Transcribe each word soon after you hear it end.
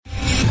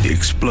the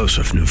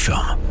explosive new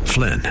film,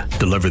 Flynn,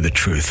 Deliver the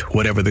Truth,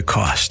 Whatever the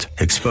Cost,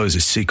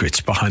 exposes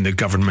secrets behind the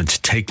government's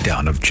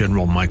takedown of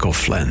General Michael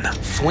Flynn.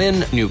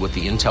 Flynn knew what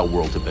the intel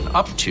world had been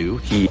up to.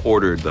 He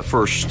ordered the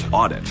first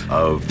audit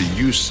of the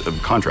use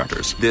of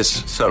contractors.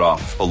 This set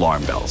off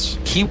alarm bells.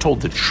 He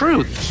told the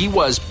truth. He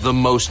was the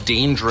most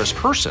dangerous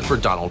person for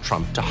Donald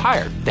Trump to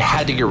hire. They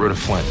had to get rid of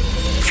Flynn.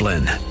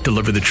 Flynn,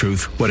 Deliver the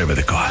Truth, Whatever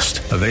the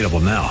Cost. Available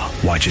now.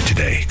 Watch it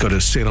today. Go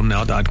to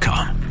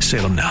salemnow.com.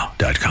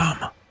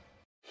 salemnow.com.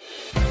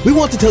 We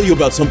want to tell you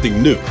about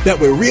something new that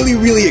we're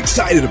really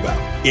excited about.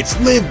 It's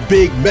Live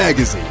Big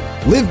Magazine.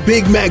 Live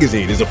Big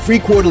Magazine is a free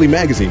quarterly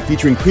magazine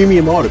featuring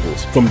premium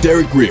articles from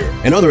Derek Greer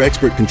and other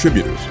expert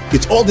contributors.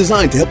 It's all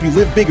designed to help you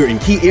live bigger in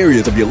key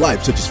areas of your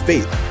life such as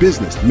faith,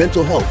 business,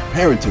 mental health,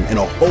 parenting, and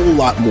a whole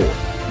lot more.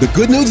 The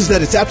good news is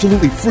that it's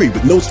absolutely free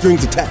with no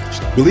strings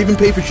attached. We'll even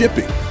pay for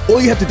shipping. All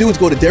you have to do is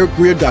go to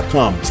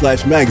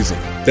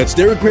derekgreer.com/magazine. That's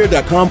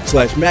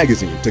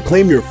derekgreer.com/magazine to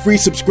claim your free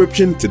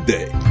subscription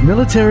today.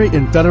 Military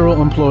and federal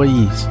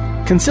employees.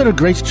 Consider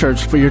Grace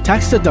Church for your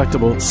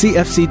tax-deductible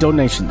CFC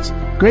donations.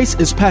 Grace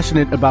is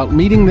passionate about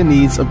meeting the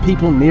needs of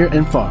people near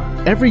and far.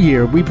 Every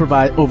year, we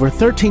provide over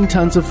 13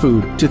 tons of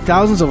food to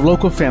thousands of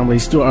local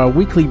families through our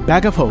weekly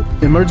Bag of Hope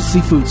emergency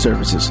food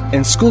services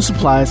and school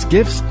supplies,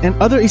 gifts, and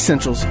other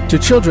essentials to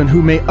children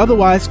who may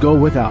otherwise go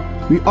without.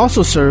 We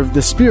also serve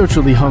the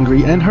spiritually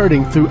hungry and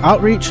hurting through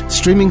outreach,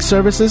 streaming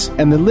services,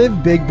 and the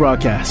Live Big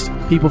broadcast.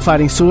 People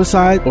fighting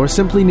suicide or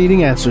simply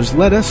needing answers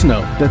let us know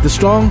that the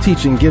strong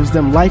teaching gives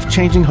them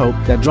life-changing hope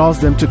that draws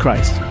them to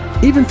Christ.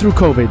 Even through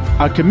COVID,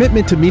 our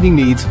commitment to meeting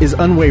needs is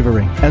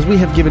unwavering, as we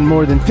have given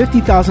more than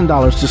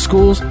 $50,000 to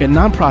schools and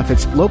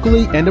nonprofits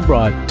locally and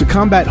abroad to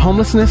combat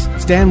homelessness,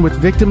 stand with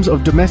victims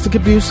of domestic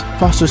abuse,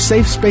 foster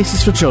safe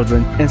spaces for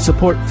children, and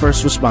support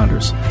first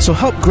responders. So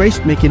help Grace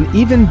make an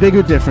even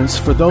bigger difference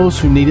for those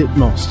who need it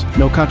most.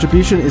 No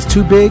contribution is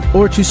too big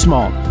or too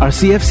small. Our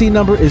CFC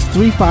number is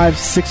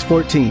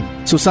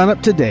 35614. So sign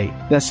up today.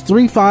 That's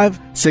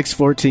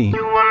 35614.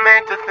 You were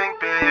meant to think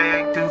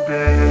big, too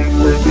big,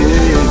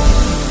 big.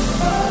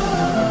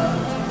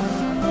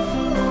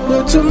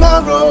 But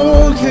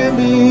tomorrow can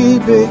be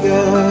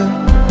bigger.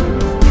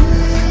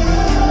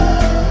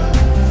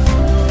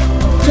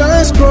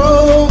 Just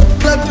grow,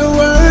 let the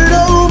word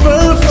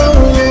overflow,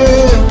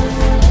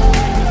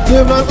 yeah.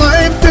 Live a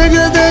life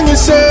bigger than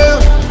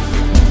yourself.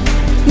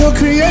 You're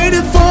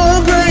created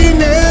for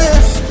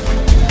greatness.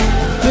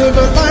 Live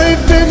a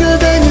life bigger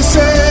than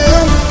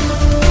yourself.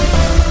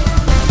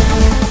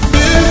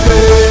 Live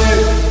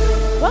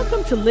big.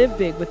 Welcome to Live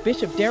Big with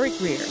Bishop Derek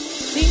Greer,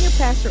 Senior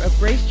Pastor of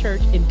Grace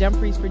Church in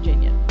Dumfries,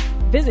 Virginia.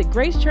 Visit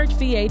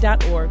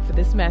gracechurchva.org for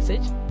this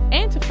message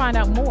and to find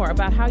out more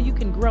about how you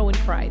can grow in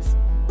Christ.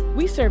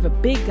 We serve a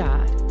big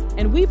God,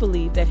 and we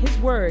believe that His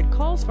Word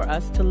calls for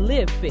us to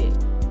live big.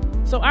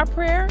 So our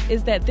prayer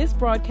is that this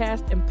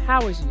broadcast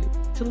empowers you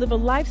to live a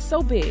life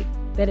so big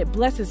that it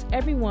blesses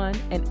everyone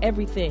and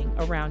everything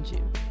around you.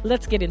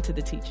 Let's get into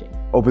the teaching.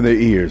 Open their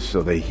ears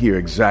so they hear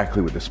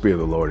exactly what the Spirit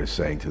of the Lord is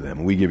saying to them.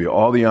 And we give you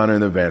all the honor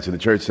in advance. And the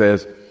church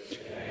says,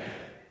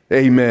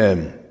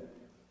 Amen.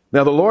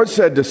 Now the Lord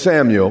said to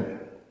Samuel,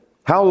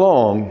 how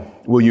long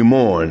will you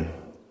mourn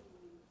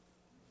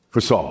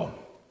for Saul?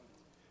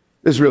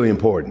 This is really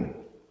important.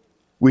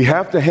 We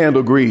have to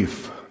handle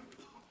grief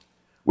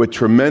with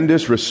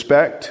tremendous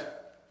respect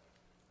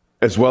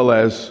as well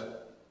as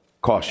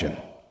caution.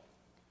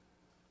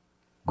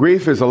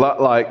 Grief is a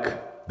lot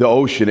like the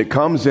ocean. It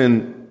comes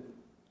in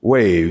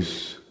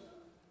waves,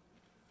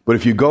 but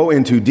if you go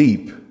in too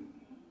deep,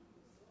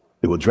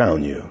 it will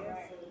drown you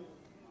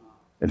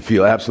and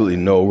feel absolutely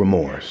no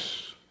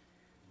remorse.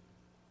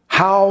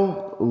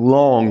 How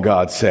long,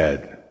 God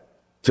said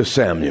to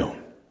Samuel,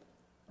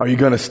 are you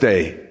going to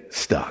stay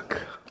stuck?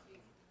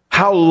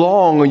 How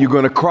long are you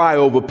going to cry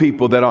over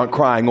people that aren't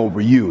crying over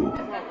you?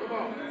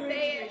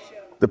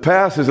 The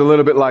past is a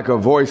little bit like a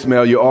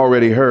voicemail you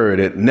already heard.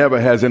 It never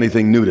has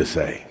anything new to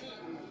say.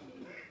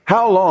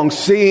 How long,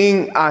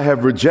 seeing I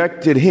have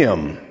rejected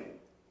him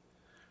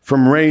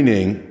from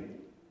reigning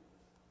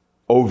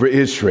over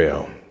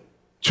Israel?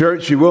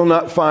 Church, you will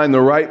not find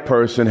the right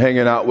person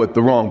hanging out with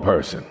the wrong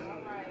person.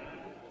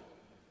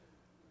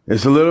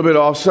 It's a little bit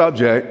off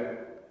subject,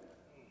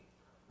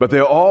 but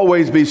there'll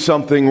always be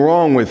something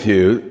wrong with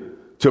you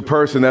to a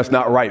person that's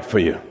not right for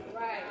you.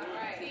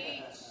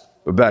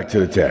 But back to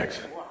the text.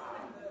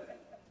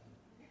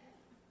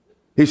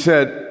 He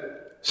said,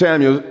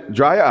 Samuel,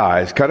 dry your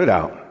eyes, cut it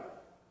out.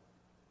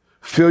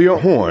 Fill your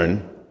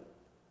horn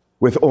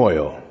with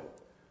oil.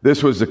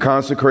 This was the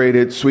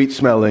consecrated,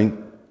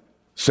 sweet-smelling,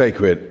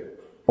 sacred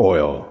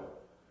oil.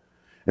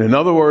 And in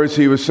other words,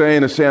 he was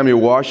saying to Samuel,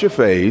 wash your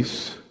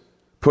face,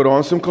 put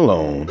on some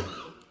cologne,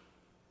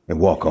 and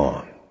walk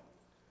on.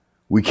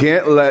 We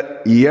can't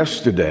let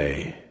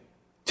yesterday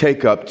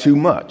take up too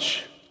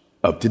much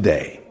of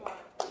today.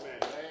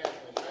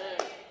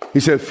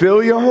 He said,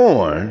 fill your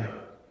horn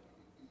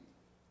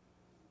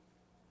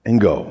and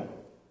go.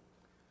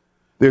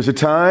 There's a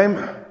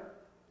time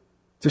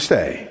to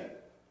stay,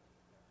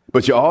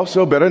 but you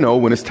also better know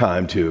when it's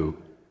time to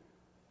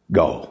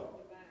go.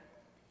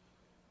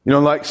 You know,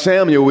 like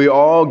Samuel, we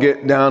all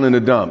get down in the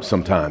dumps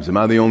sometimes. Am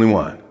I the only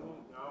one?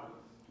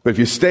 But if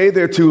you stay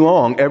there too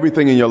long,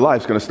 everything in your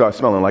life is going to start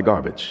smelling like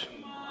garbage.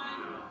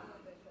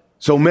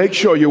 So make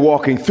sure you're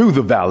walking through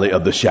the valley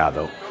of the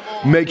shadow.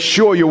 Make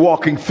sure you're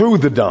walking through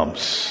the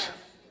dumps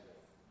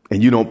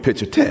and you don't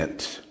pitch a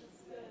tent.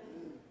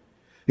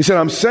 He said,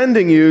 I'm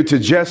sending you to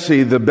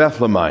Jesse the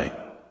Bethlehemite.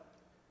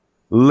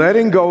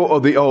 Letting go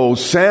of the old.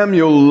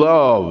 Samuel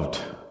loved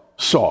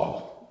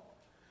Saul.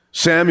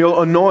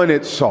 Samuel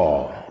anointed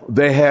Saul.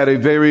 They had a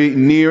very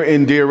near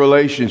and dear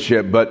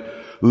relationship, but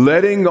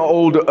letting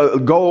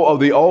go of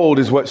the old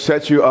is what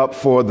sets you up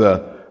for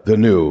the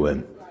new.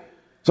 And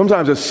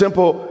sometimes a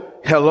simple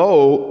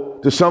hello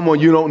to someone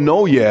you don't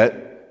know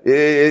yet,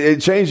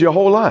 it changed your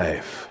whole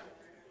life.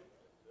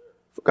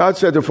 God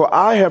said, for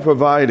I have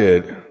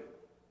provided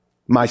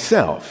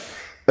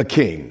myself a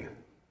king.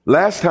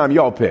 Last time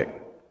y'all picked.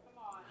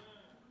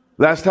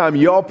 Last time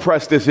y'all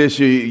pressed this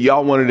issue,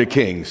 y'all wanted a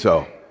king.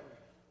 So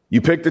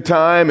you picked the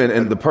time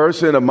and the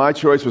person of my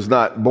choice was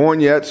not born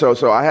yet.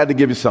 So I had to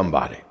give you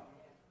somebody.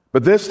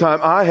 But this time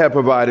I have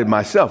provided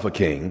myself a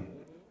king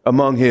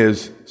among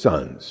his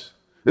sons.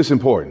 This is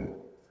important.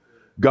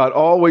 God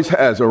always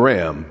has a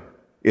ram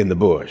in the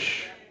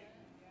bush.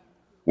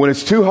 When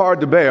it's too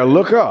hard to bear,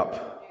 look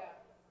up.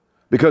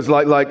 Because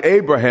like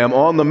Abraham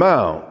on the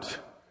mount,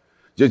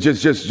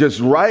 just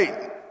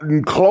right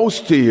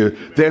close to you,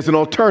 there's an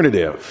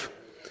alternative.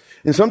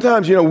 And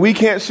sometimes, we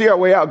can't see our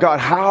way out. God,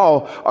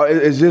 how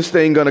is this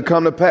thing going to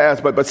come to pass?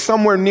 But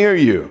somewhere near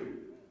you,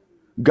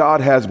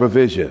 God has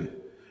provision.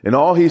 And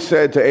all he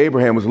said to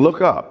Abraham was,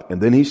 look up. And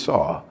then he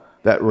saw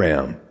that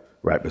ram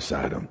right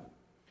beside him.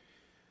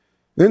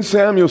 Then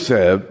Samuel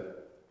said,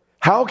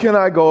 how can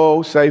I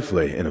go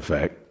safely, in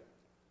effect?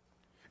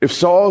 If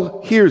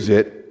Saul hears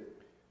it,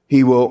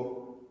 he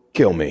will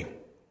kill me.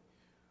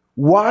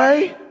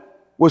 Why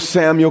was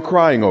Samuel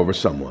crying over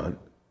someone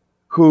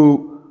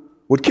who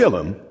would kill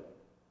him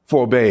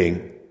for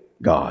obeying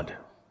God?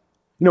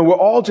 We're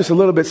all just a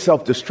little bit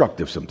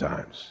self-destructive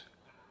sometimes.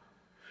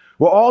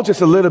 We're all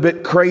just a little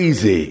bit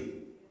crazy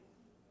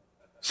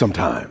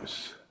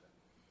sometimes.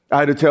 I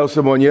had to tell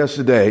someone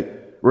yesterday,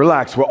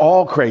 relax, we're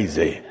all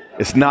crazy.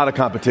 It's not a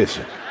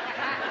competition.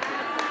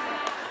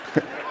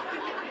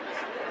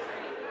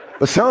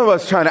 But some of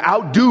us trying to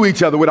outdo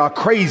each other with our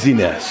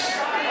craziness.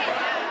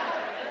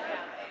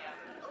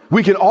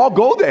 We can all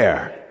go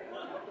there.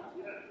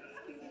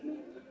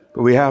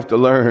 But we have to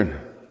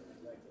learn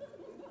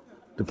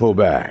to pull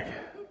back.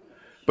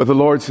 But the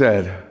Lord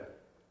said,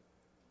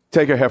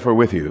 take a heifer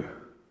with you.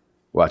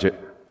 Watch it.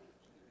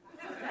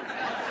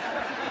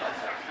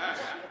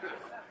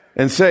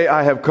 And say,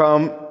 I have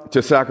come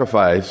to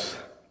sacrifice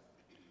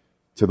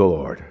to the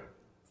Lord.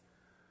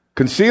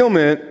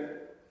 Concealment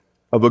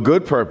of a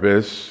good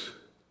purpose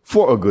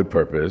for a good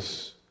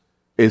purpose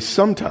is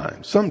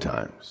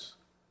sometimes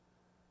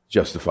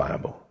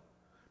justifiable.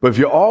 But if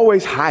you're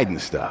always hiding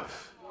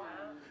stuff,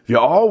 if you're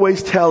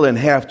always telling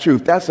half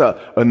truth, that's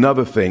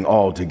another thing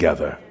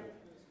altogether.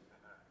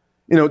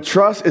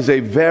 Trust is a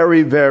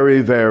very,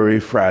 very, very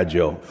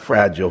fragile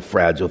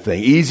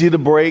thing. Easy to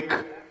break,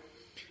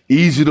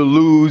 easy to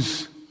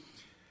lose,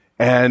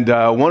 and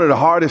one of the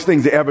hardest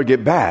things to ever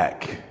get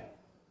back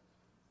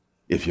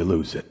if you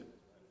lose it.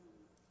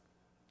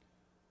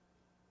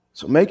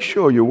 So make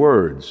sure your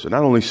words are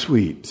not only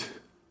sweet,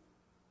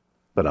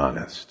 but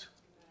honest.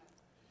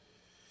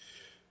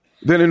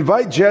 Then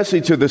invite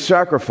Jesse to the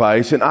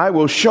sacrifice, and I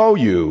will show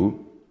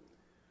you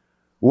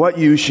what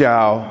you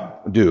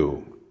shall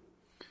do.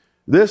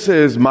 This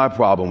is my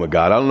problem with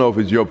God. I don't know if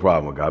it's your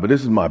problem with God, but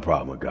this is my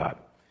problem with God.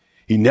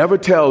 He never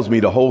tells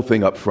me the whole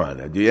thing up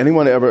front. Do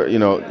anyone ever,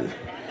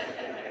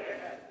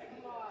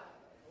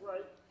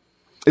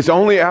 It's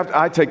only after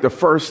I take the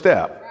first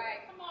step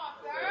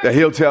that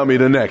he'll tell me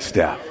the next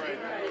step.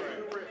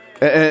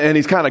 And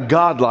he's kind of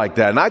God like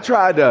that. And I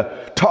tried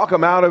to talk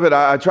him out of it.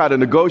 I tried to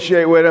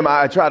negotiate with him.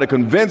 I tried to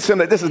convince him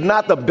that this is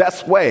not the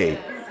best way.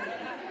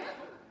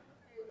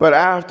 But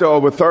after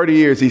over 30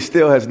 years, he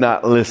still has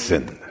not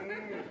listened.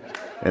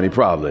 And he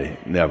probably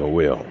never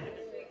will.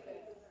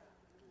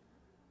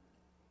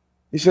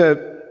 He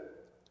said,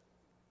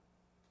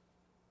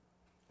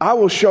 I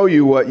will show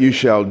you what you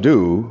shall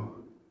do.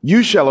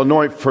 You shall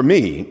anoint for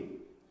me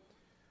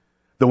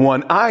the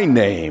one I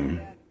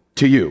name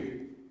to you.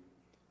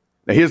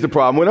 Now, here's the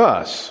problem with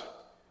us.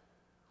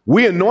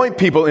 We anoint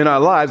people in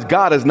our lives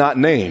God is not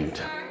named.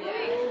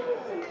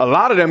 A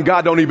lot of them,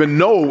 God don't even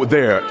know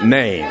their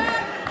name.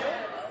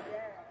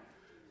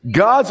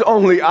 God's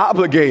only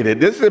obligated,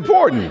 this is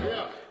important,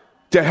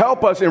 to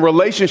help us in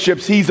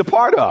relationships he's a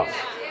part of.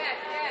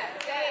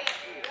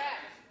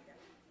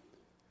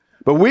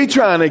 But we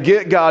trying to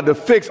get God to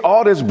fix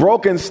all this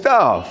broken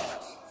stuff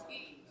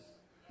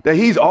that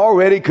he's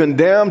already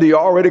condemned, he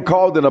already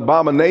called an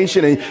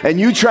abomination, and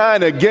you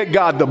trying to get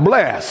God to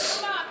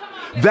bless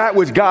that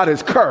which God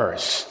has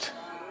cursed.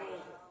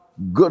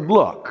 Good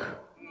luck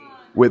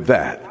with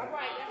that.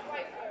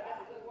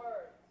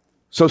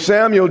 So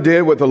Samuel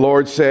did what the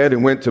Lord said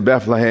and went to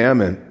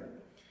Bethlehem, and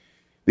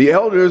The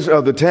elders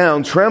of the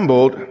town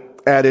trembled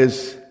at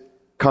his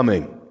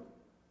coming.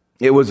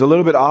 It was a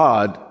little bit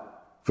odd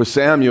for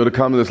Samuel to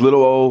come to this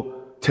little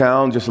old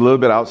town just a little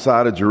bit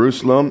outside of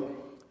Jerusalem.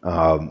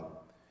 And,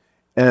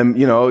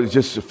 it's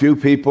just a few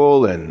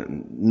people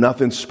and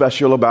nothing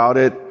special about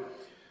it.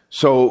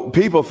 So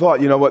people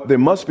thought, there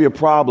must be a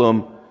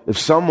problem if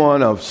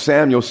someone of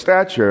Samuel's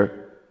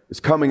stature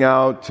is coming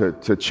out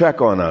to check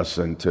on us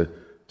and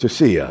to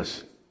see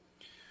us.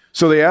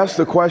 So they asked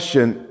the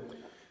question,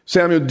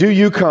 Samuel, do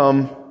you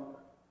come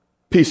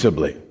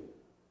peaceably?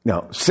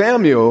 Now,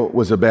 Samuel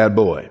was a bad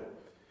boy.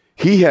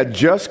 He had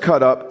just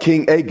cut up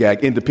King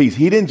Agag into pieces.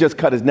 He didn't just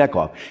cut his neck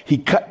off. He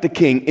cut the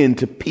king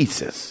into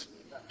pieces.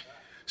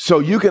 So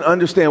you can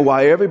understand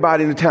why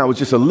everybody in the town was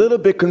just a little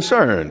bit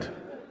concerned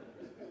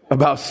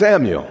about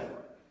Samuel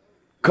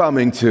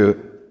coming to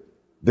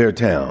their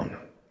town.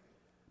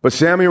 But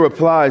Samuel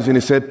replies and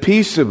he said,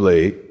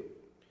 peaceably,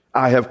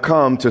 I have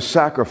come to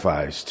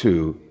sacrifice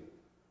to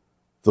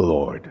the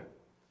Lord.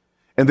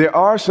 And there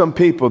are some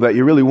people that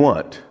you really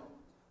want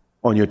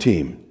on your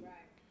team.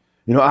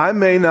 I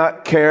may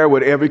not care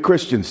what every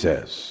Christian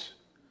says,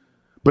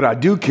 but I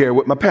do care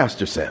what my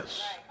pastor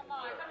says.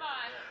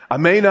 I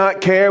may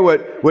not care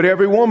what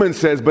every woman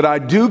says, but I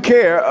do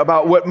care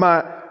about what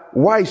my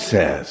wife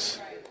says.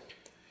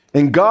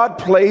 And God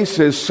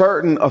places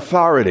certain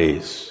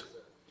authorities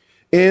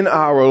in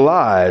our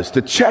lives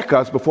to check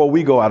us before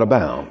we go out of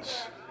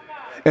bounds.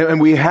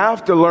 And we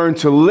have to learn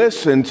to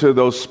listen to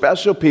those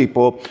special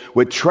people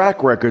with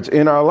track records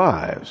in our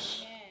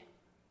lives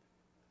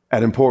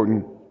at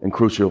important and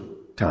crucial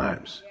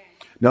times.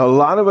 Now, a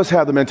lot of us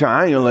have the mentality,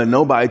 I ain't gonna let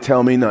nobody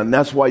tell me nothing.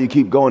 That's why you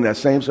keep going that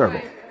same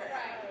circle.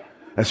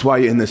 That's why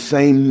you're in the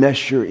same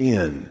mess you're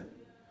in.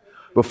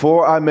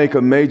 Before I make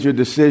a major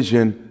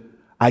decision,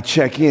 I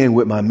check in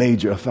with my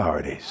major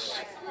authorities.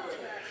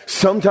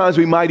 Sometimes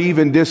we might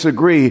even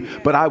disagree,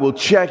 but I will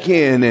check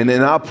in and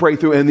I'll pray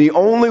through. And the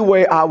only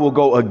way I will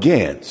go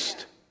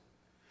against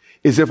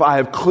is if I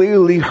have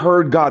clearly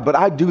heard God. But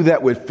I do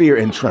that with fear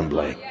and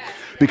trembling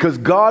because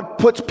God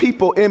puts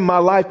people in my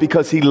life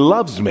because he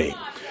loves me.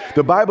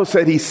 The Bible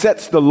said he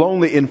sets the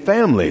lonely in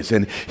families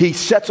and he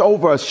sets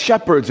over us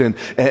shepherds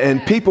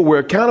and people we're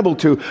accountable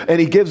to, and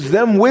he gives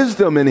them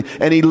wisdom and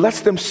he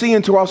lets them see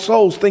into our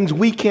souls things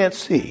we can't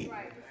see.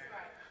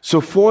 So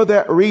for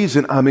that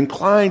reason, I'm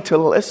inclined to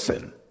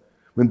listen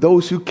when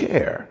those who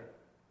care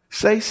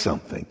say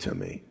something to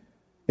me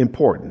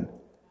important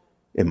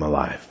in my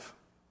life.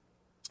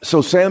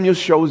 So Samuel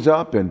shows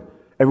up and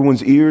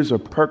everyone's ears are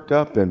perked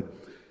up and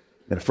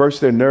at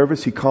first they're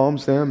nervous. He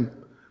calms them,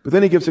 but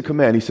then he gives a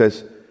command. He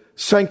says,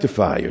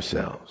 sanctify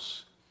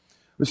yourselves.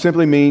 Which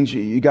simply means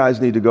you guys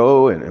need to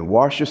go and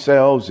wash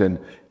yourselves and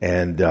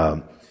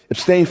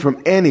abstain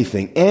from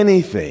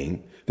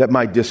anything that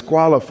might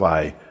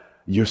disqualify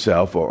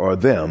yourself or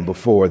them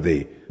before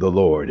the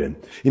Lord. And,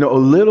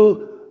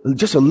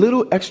 just a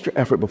little extra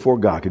effort before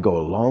God could go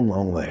a long,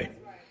 long way.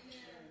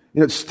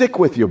 Stick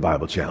with your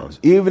Bible challenge.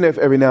 Even if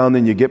every now and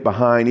then you get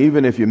behind,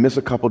 even if you miss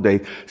a couple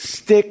days,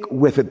 stick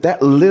with it.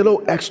 That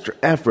little extra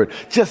effort,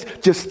 just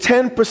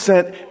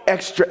 10%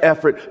 extra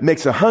effort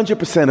makes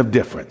 100% of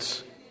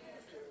difference.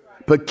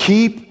 But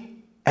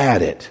keep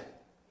at it.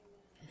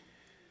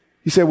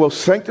 He said, well,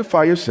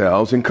 sanctify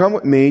yourselves and come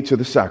with me to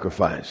the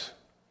sacrifice.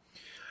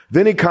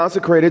 Then he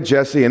consecrated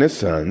Jesse and his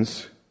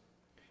sons,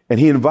 and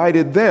he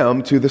invited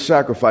them to the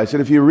sacrifice.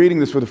 And if you're reading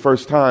this for the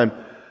first time,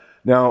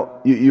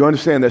 now you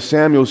understand that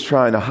Samuel's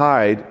trying to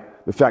hide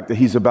the fact that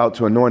he's about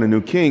to anoint a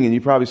new king. And you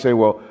probably say,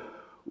 well,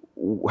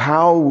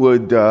 how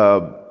would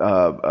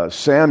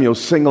Samuel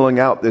singling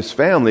out this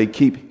family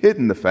keep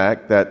hidden the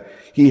fact that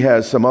he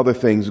has some other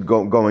things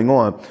going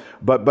on?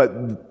 But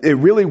it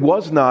really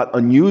was not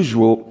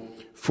unusual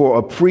for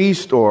a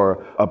priest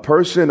or a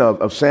person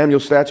of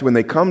Samuel's stature, when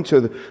they come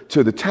to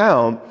the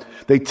town,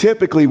 they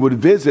typically would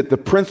visit the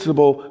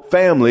principal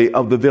family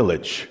of the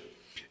village.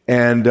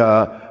 And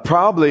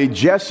probably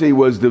Jesse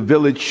was the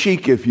village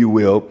sheik, if you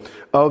will,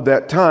 of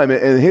that time.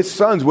 And his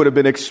sons would have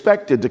been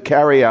expected to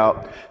carry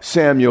out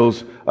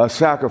Samuel's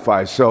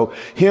sacrifice. So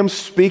him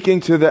speaking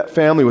to that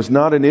family was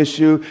not an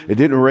issue. It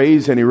didn't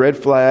raise any red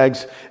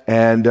flags.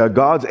 And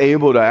God's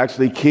able to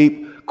actually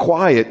keep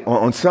quiet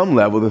on some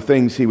level the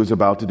things he was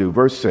about to do.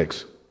 Verse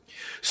 6.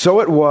 So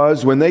it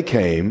was when they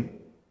came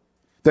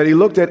that he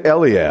looked at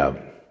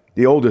Eliab,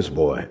 the oldest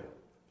boy,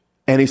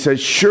 and he said,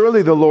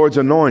 surely the Lord's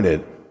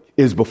anointed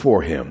is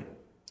before him.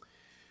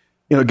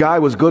 The guy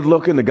was good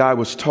looking. The guy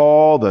was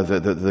tall.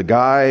 The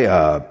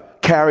guy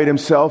carried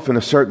himself in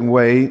a certain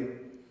way.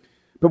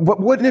 But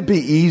wouldn't it be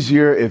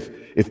easier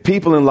if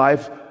people in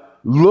life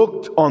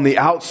looked on the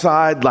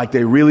outside like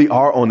they really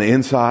are on the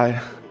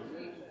inside?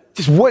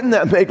 Just wouldn't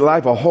that make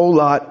life a whole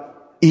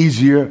lot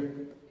easier?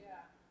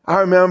 I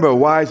remember a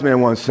wise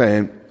man once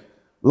saying,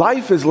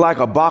 life is like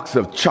a box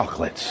of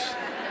chocolates.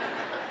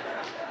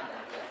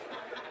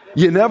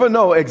 You never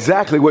know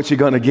exactly what you're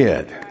going to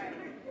get.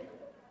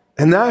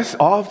 And that's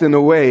often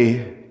the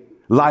way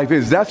life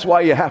is. That's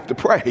why you have to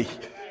pray.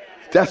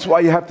 That's why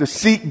you have to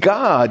seek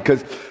God,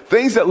 because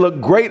things that look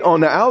great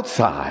on the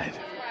outside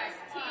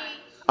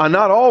are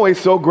not always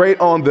so great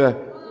on the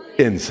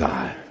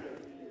inside.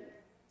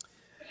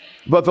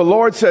 But the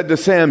Lord said to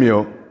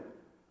Samuel,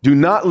 do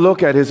not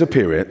look at his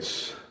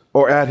appearance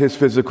or at his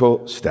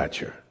physical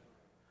stature,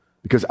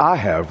 because I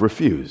have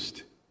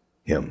refused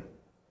him.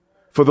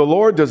 For the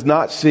Lord does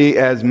not see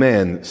as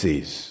man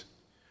sees.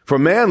 For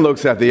man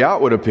looks at the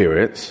outward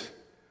appearance,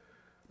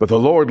 but the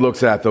Lord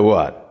looks at the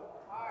what?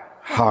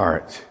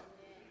 Heart.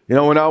 You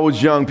know, when I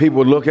was young, people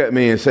would look at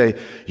me and say,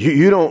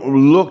 you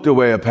don't look the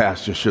way a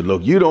pastor should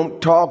look. You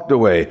don't talk the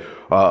way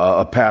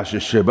a pastor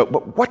should.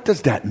 But what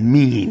does that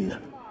mean?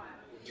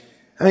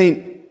 I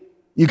mean,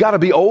 you got to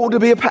be old to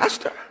be a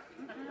pastor.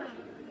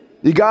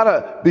 You got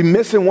to be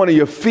missing one of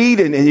your feet,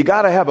 and you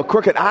got to have a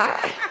crooked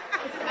eye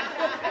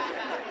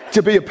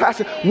to be a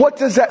pastor. What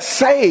does that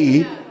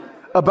say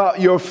about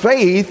your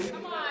faith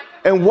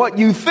and what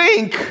you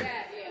think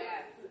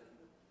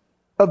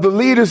of the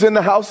leaders in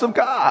the house of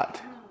God?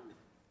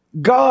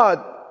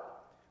 God,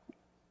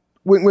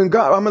 when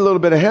God, I'm a little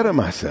bit ahead of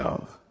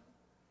myself.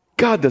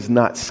 God does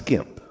not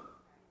skimp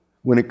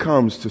when it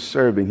comes to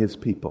serving his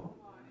people.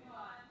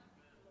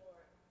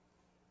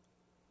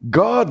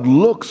 God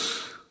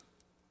looks,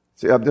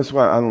 see, that's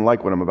why I don't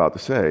like what I'm about to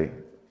say.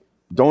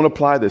 Don't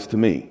apply this to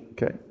me,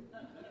 okay?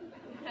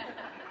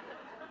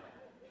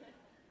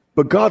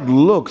 But God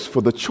looks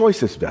for the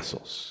choicest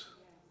vessels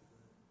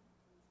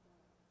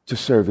to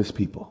serve his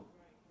people.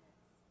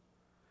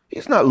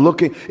 He's not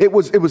looking. It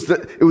was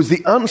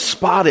the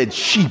unspotted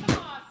sheep,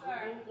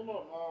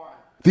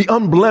 the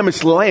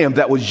unblemished lamb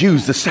that was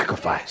used to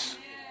sacrifice.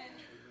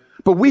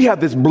 But we have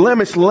this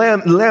blemished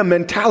lamb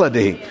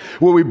mentality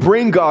where we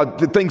bring God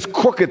the things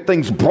crooked,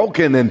 things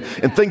broken, and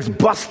things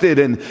busted,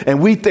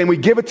 and we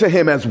give it to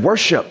him as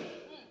worship.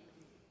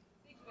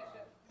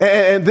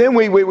 And then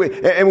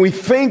we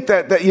think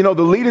that you know,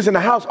 the leaders in the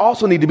house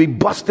also need to be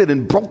busted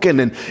and broken,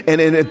 and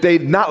if they're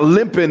not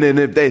limping, and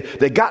if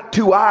they got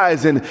two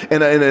eyes and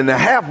a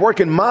half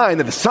working mind,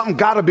 that something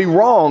got to be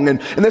wrong,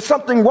 and there's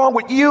something wrong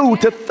with you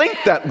to think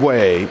that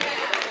way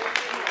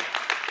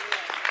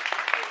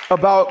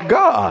about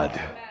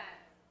God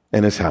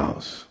and his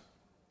house.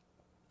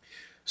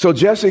 So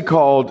Jesse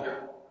called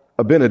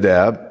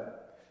Abinadab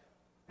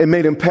and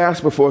made him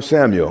pass before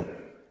Samuel.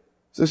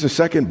 So this is the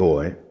second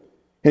boy. And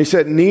he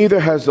said, neither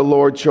has the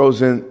Lord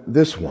chosen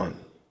this one.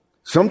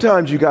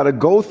 Sometimes you got to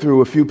go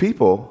through a few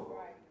people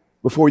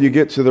before you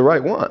get to the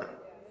right one.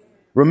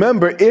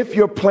 Remember, if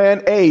your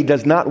plan A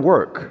does not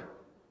work,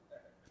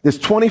 there's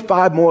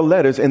 25 more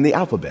letters in the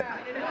alphabet.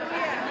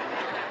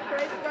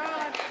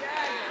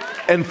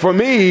 And for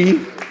me,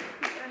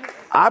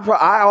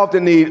 I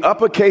often need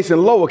uppercase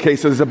and lowercase,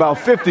 so there's about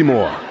 50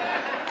 more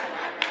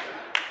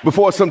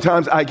before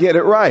sometimes I get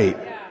it right.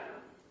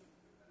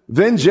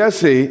 Then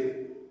Jesse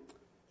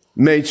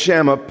made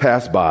Shammah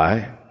pass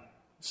by.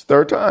 It's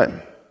third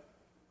time.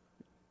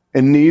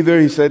 And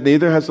he said,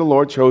 neither has the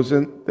Lord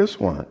chosen this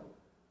one.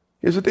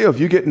 Here's the deal. If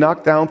you get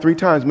knocked down 3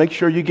 times, make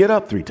sure you get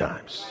up 3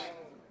 times.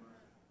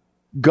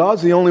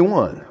 God's the only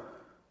one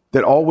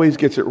that always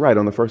gets it right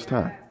on the first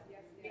time.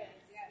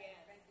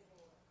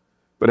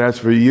 But as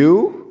for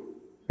you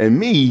and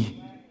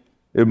me,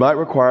 it might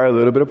require a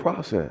little bit of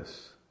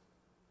process.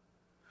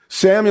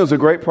 Samuel's a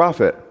great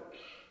prophet,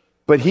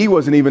 but he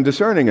wasn't even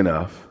discerning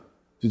enough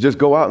to just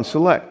go out and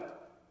select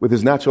with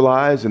his natural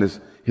eyes and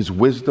his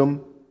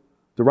wisdom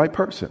the right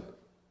person.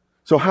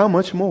 So how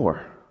much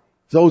more,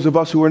 those of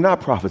us who are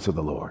not prophets of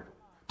the Lord,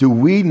 do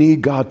we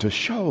need God to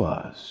show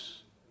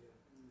us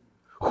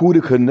who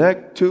to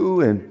connect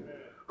to and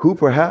who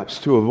perhaps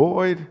to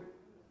avoid?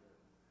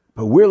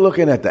 But we're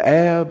looking at the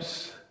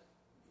abs,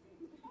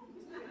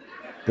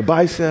 the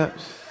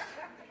biceps.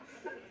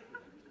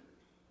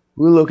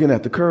 We're looking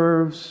at the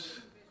curves.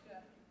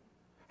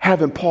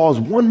 Haven't paused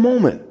one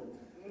moment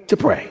to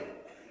pray.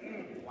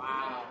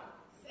 Wow.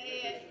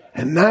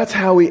 And that's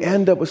how we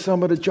end up with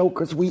some of the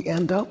jokers we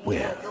end up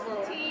with.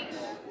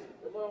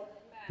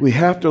 We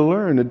have to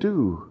learn to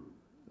do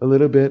a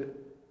little bit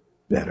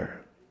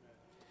better.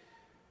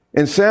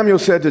 And Samuel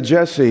said to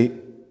Jesse,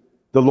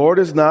 the Lord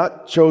has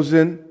not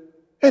chosen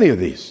any of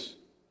these.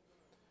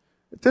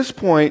 At this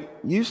point,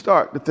 you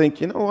start to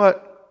think, you know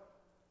what?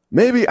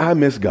 Maybe I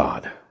miss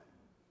God.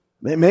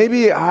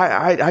 Maybe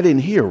I didn't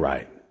hear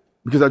right,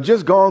 because I've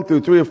just gone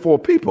through 3 or 4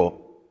 people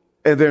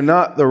and they're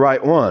not the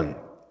right one.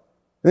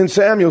 Then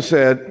Samuel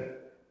said,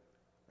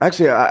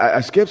 actually, I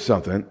skipped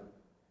something.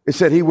 It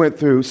said he went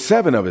through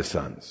 7 of his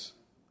sons.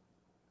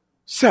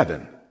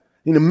 7.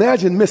 You can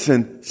imagine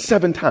missing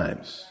 7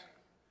 times.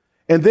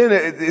 And then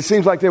it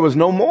seems like there was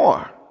no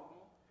more.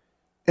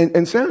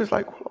 And Samuel's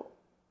like, well,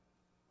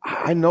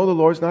 I know the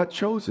Lord's not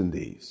chosen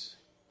these.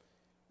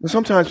 And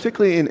sometimes,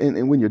 particularly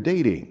in when you're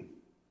dating,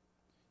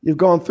 you've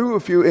gone through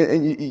a few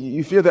and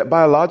you feel that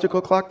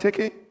biological clock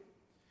ticking.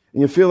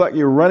 And you feel like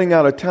you're running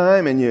out of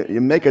time, and you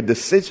make a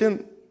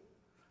decision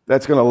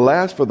that's going to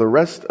last for the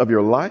rest of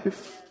your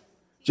life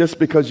just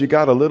because you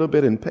got a little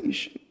bit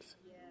impatient.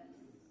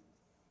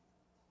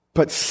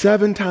 But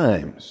 7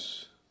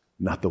 times,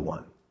 not the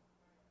one.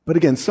 But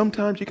again,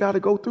 sometimes you got to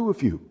go through a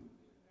few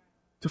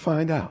to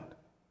find out.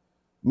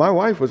 My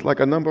wife was like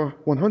a number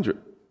 100.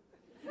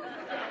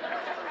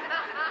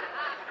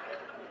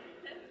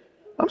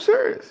 I'm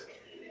serious.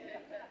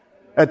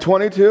 At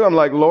 22, I'm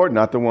like, Lord,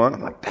 not the one.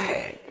 I'm like,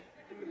 dang.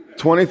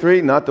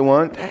 23, not the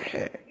one.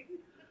 Dang.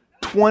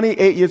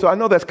 28 years old. I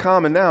know that's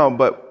common now,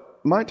 but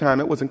my time,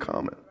 it wasn't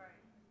common.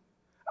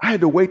 I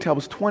had to wait till I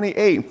was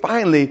 28. And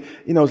finally,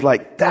 it was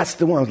like, that's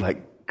the one. I was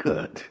like,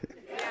 good.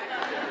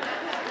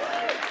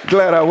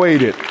 Glad I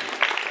waited.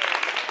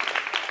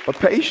 But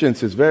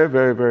patience is very,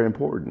 very, very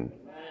important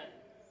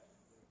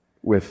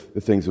with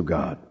the things of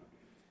God.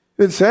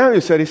 Then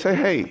Samuel said,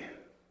 hey,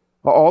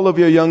 are all of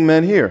your young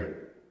men here?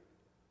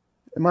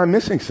 Am I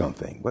missing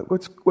something?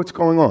 What's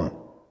going on?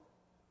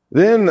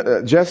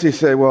 Then Jesse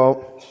said,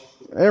 well,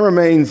 there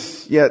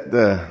remains yet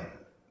the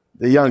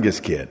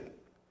youngest kid.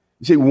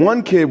 You see,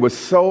 one kid was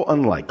so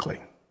unlikely.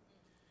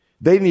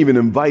 They didn't even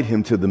invite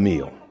him to the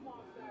meal.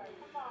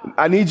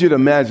 I need you to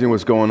imagine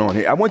what's going on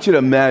here. I want you to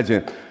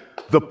imagine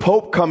the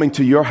Pope coming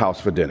to your house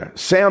for dinner.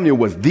 Samuel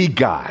was the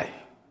guy.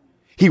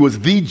 He was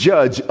the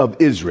judge of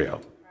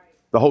Israel,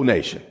 the whole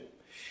nation.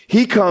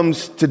 He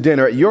comes to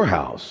dinner at your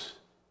house,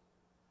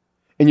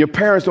 and your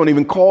parents don't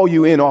even call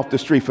you in off the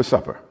street for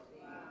supper.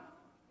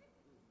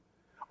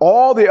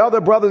 All the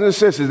other brothers and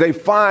sisters, they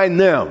find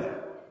them.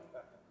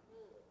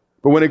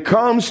 But when it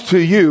comes to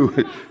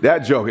you, that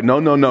joke,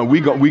 no,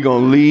 we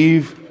gonna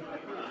leave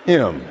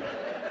him.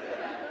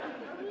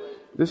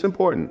 This is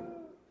important.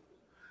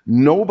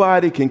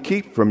 Nobody can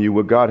keep from you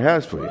what God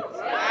has for you.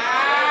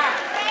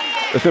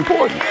 It's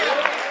important.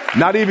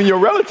 Not even your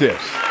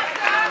relatives.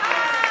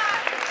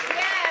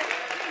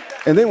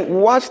 And then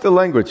watch the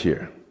language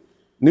here.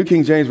 New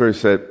King James Version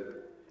said,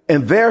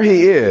 and there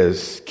he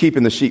is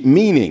keeping the sheep,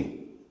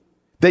 meaning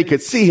they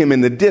could see him in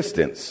the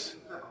distance,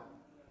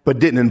 but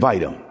didn't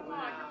invite him.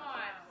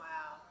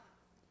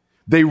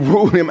 They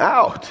ruled him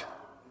out.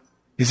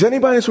 Has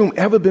anybody in this room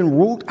ever been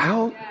ruled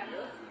out?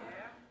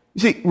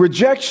 You see,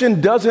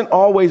 rejection doesn't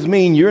always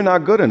mean you're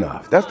not good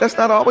enough. That's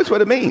not always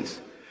what it means.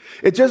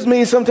 It just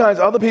means sometimes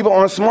other people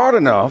aren't smart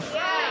enough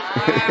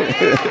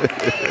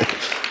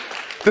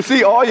to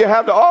see all you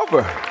have to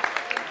offer.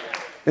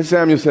 And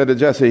Samuel said to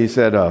Jesse, he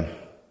said,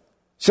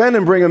 send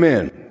and bring him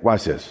in.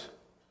 Watch this.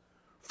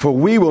 For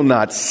we will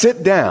not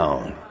sit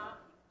down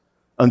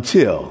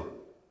until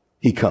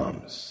he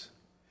comes.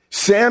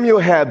 Samuel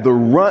had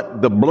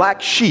the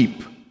black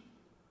sheep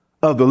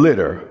of the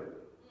litter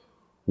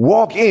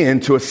walk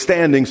into a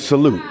standing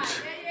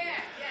salute.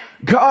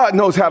 God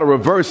knows how to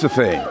reverse a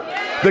thing.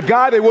 The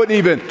guy they wouldn't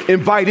even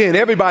invite in,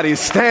 everybody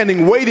is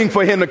standing waiting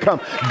for him to come.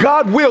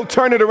 God will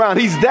turn it around.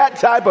 He's that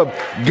type of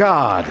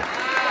God.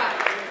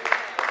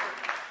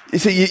 You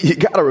see, you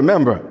got to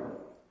remember,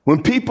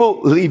 when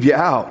people leave you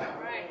out,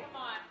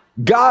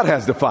 God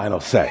has the final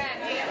say.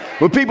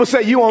 When people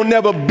say you won't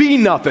never be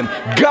nothing,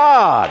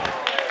 God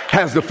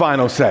has the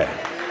final say.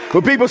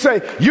 When people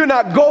say you're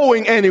not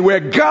going anywhere,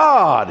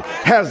 God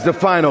has the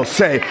final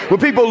say. When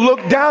people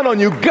look down on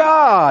you,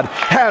 God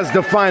has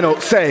the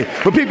final say.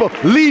 When people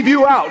leave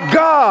you out,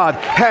 God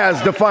has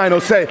the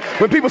final say.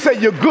 When people say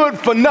you're good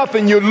for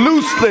nothing, you're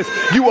useless,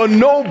 you are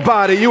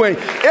nobody, you ain't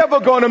ever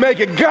going to make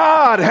it,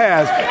 God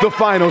has the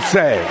final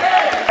say.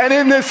 And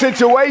in this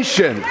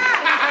situation,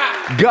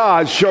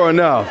 God, sure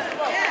enough,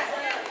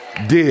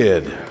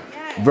 did.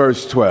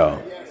 Verse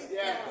 12.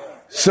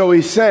 So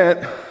he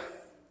sent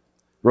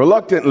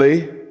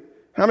reluctantly.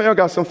 How many of y'all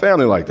got some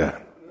family like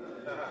that?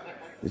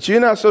 That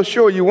you're not so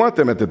sure you want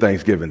them at the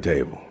Thanksgiving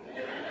table.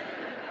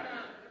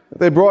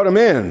 They brought him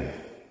in.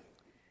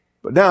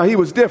 But now he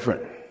was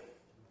different.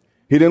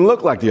 He didn't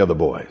look like the other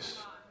boys.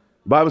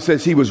 The Bible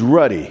says he was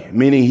ruddy,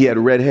 meaning he had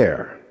red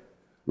hair.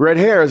 Red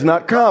hair is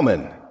not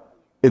common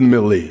in the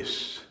Middle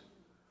East.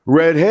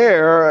 Red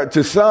hair,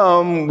 to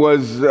some,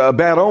 was a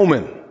bad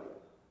omen.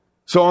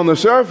 So on the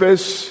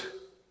surface,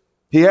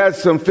 he had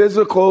some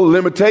physical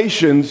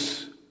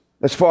limitations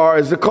as far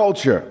as the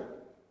culture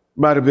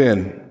might have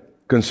been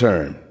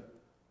concerned.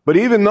 But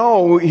even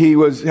though he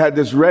had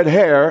this red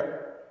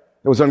hair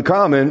that was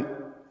uncommon,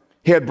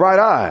 he had bright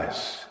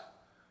eyes,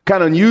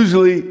 kind of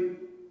unusually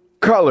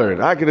colored.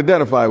 I can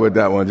identify with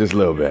that one just a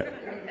little bit.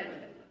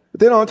 But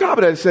then on top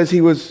of that, it says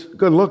he was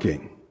good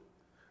looking.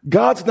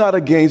 God's not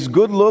against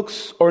good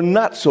looks or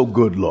not so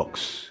good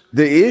looks.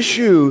 The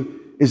issue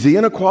is the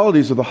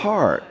inequalities of the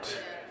heart.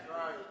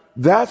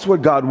 That's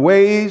what God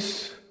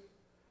weighs,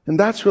 and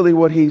that's really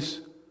what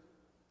he's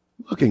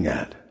looking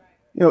at.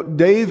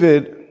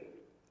 David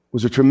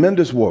was a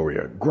tremendous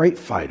warrior, great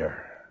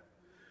fighter.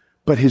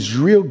 But his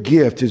real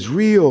gift, his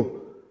real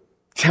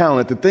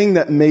talent, the thing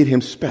that made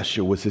him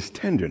special was his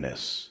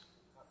tenderness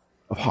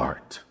of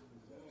heart.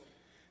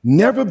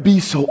 Never be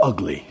so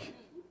ugly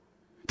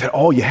that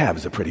all you have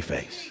is a pretty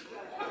face.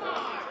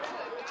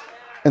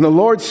 And the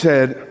Lord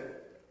said,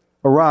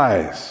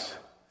 arise,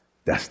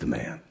 that's the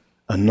man.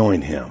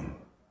 Anoint him,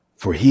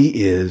 for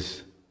he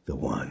is the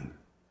one.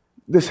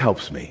 This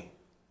helps me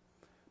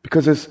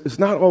because it's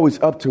not always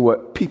up to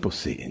what people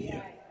see in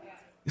you.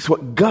 It's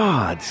what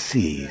God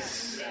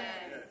sees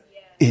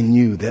in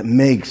you that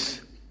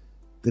makes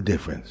the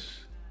difference.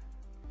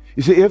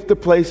 You see, if the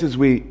places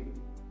we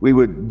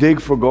would dig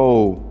for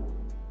gold,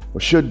 or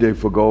should dig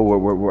for gold,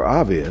 were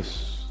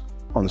obvious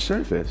on the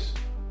surface,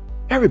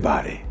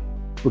 everybody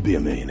would be a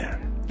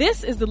millionaire.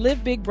 This is the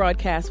Live Big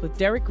broadcast with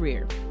Derek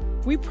Grier.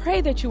 We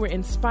pray that you were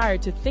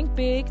inspired to think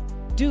big,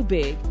 do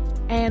big,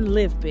 and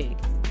live big.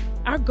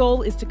 Our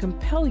goal is to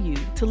compel you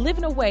to live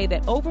in a way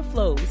that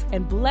overflows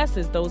and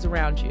blesses those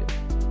around you.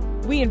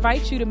 We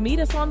invite you to meet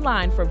us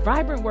online for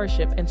vibrant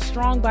worship and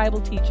strong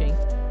Bible teaching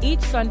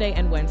each Sunday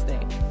and Wednesday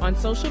on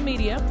social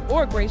media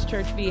or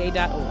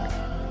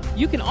gracechurchva.org.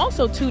 You can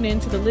also tune in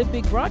to the Live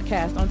Big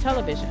broadcast on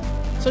television.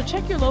 So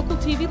check your local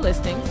TV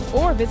listings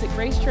or visit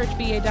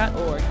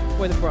gracechurchva.org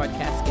for the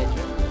broadcast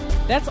schedule.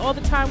 That's all the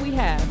time we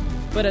have.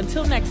 But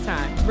until next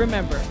time,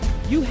 remember,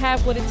 you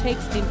have what it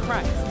takes in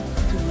Christ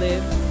to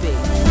live big.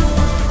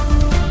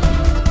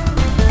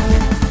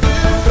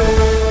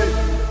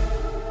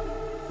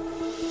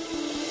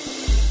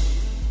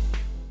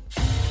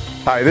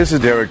 Hi, this is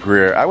Derek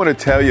Grier. I want to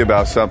tell you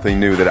about something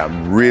new that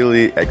I'm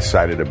really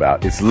excited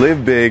about. It's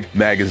Live Big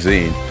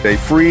Magazine, a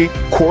free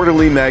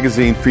quarterly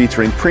magazine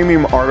featuring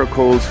premium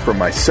articles from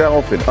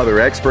myself and other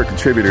expert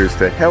contributors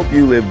to help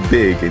you live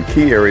big in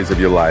key areas of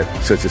your life,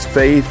 such as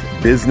faith,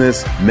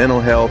 business, mental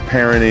health,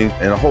 parenting,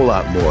 and a whole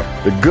lot more.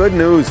 The good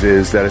news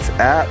is that it's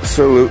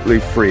absolutely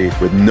free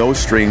with no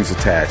strings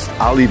attached.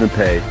 I'll even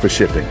pay for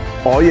shipping.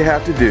 All you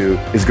have to do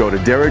is go to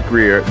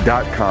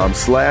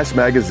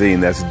DerekGrier.com/magazine.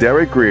 That's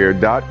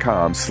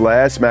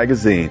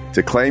DerekGrier.com/magazine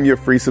to claim your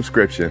free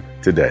subscription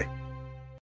today.